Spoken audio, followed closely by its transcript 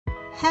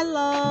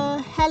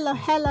Hello,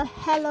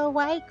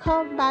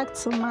 welcome back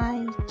to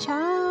my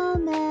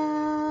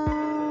channel.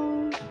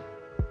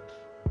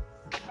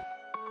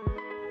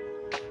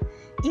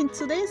 In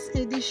today's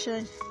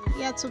edition,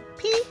 you have to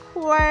pick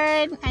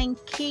one and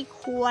kick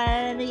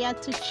one. You have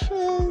to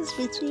choose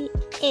between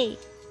A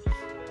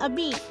or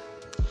B.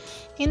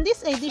 In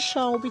this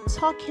edition, we'll be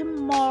talking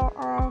more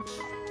of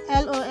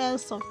LOL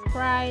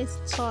surprise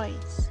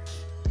toys.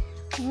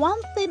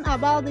 One thing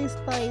about these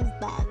toys is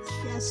that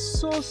they are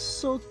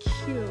so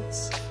cute.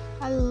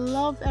 I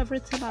love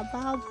everything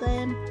about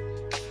them,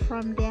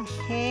 from their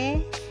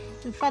hair.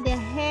 In fact, their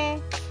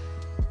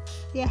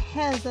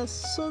hairs are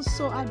so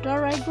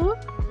adorable.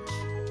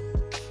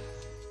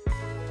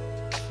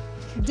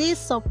 This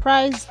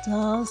surprise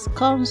dolls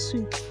comes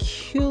with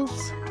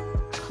cute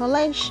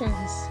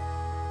collections.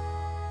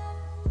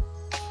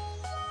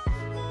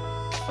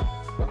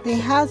 They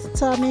have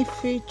tummy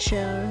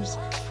features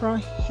from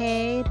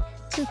head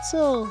to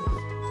toe,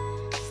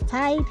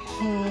 styled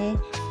hair,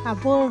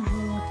 above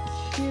all,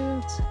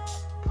 cute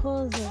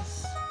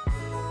poses.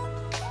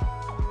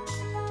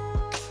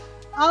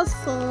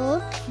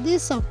 Also,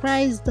 these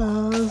surprise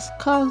dolls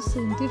comes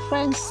in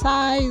different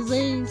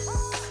sizes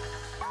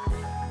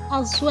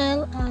as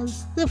well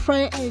as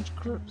different age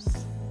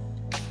groups.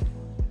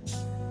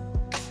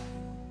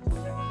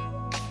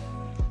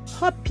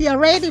 Hope you're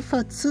ready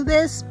for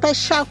today's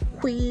special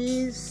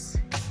quiz.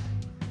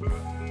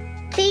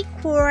 Pick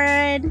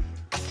one,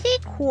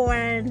 kick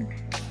one.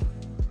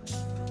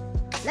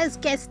 Let's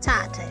get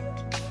started.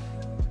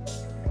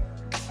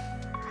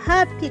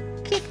 Hope you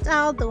kicked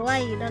out the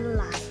one you don't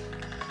like.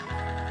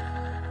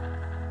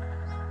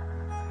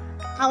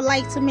 I would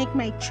like to make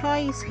my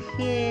choice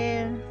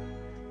here.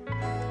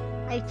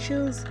 I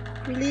choose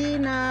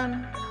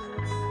Lena.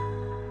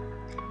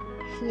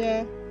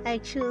 Here I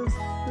choose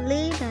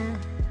Lena.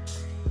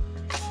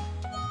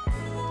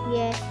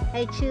 Here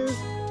I choose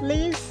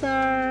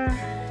Lisa.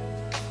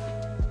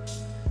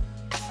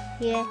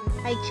 Here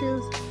I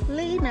choose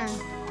Lena.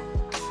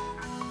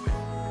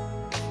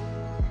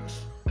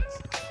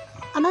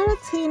 Another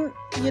thing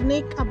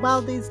unique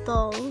about these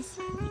dolls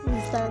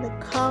is that they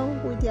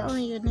come with their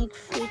own unique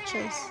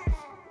features.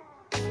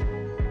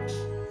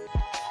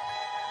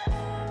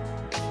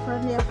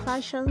 From their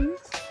fashions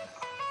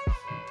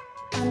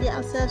and their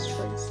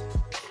accessories.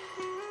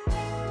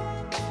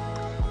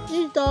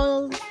 Each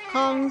doll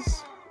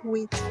comes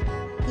with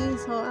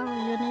his or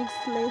her unique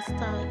play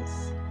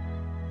styles.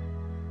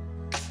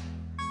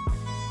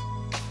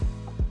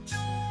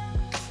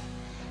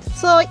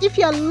 So if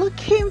you're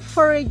looking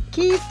for a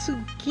gift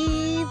to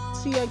give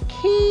to your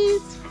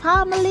kids,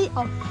 family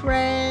or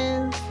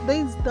friends,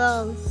 these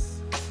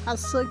dolls are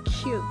so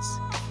cute.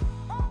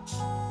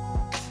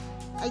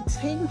 I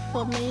think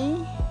for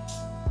me,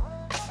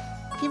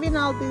 giving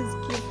out these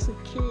gifts to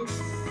kids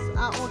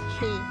are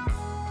okay.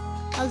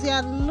 As you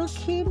are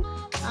looking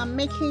and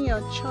making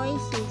your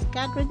choices,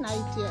 gathering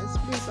ideas,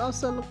 please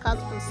also look out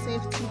for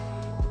safety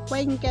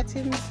when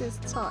getting these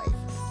toys.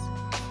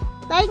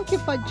 Thank you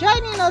for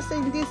joining us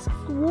in this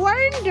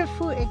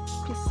wonderful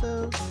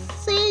episode.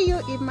 See you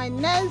in my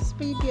next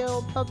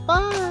video. Bye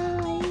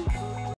bye.